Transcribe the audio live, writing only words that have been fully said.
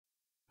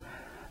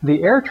The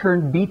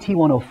AirTurn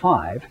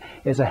BT-105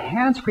 is a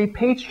hands-free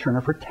page turner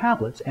for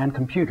tablets and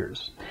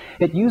computers.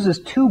 It uses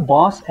two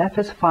Boss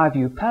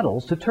FS-5U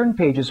pedals to turn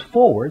pages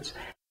forwards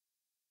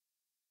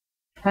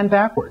and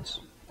backwards.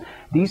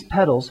 These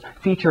pedals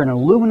feature an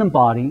aluminum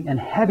body and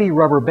heavy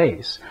rubber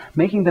base,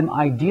 making them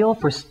ideal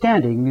for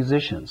standing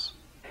musicians.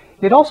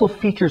 It also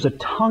features a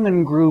tongue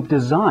and groove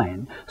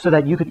design so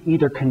that you can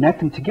either connect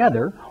them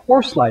together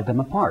or slide them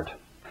apart.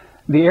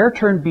 The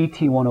AirTurn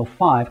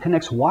BT-105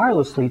 connects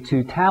wirelessly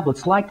to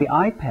tablets like the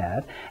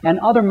iPad and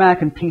other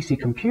Mac and PC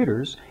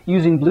computers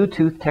using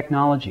Bluetooth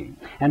technology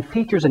and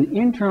features an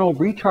internal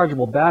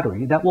rechargeable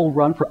battery that will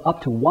run for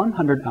up to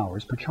 100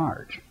 hours per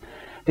charge.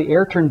 The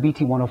AirTurn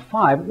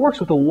BT-105 works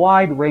with a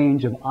wide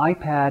range of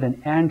iPad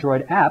and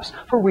Android apps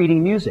for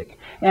reading music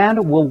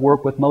and will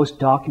work with most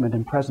document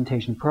and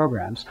presentation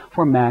programs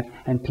for Mac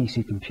and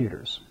PC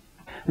computers.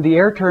 The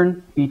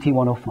AirTurn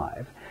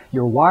BT-105,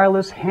 your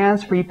wireless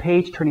hands-free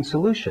page turning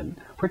solution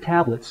for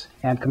tablets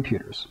and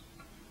computers.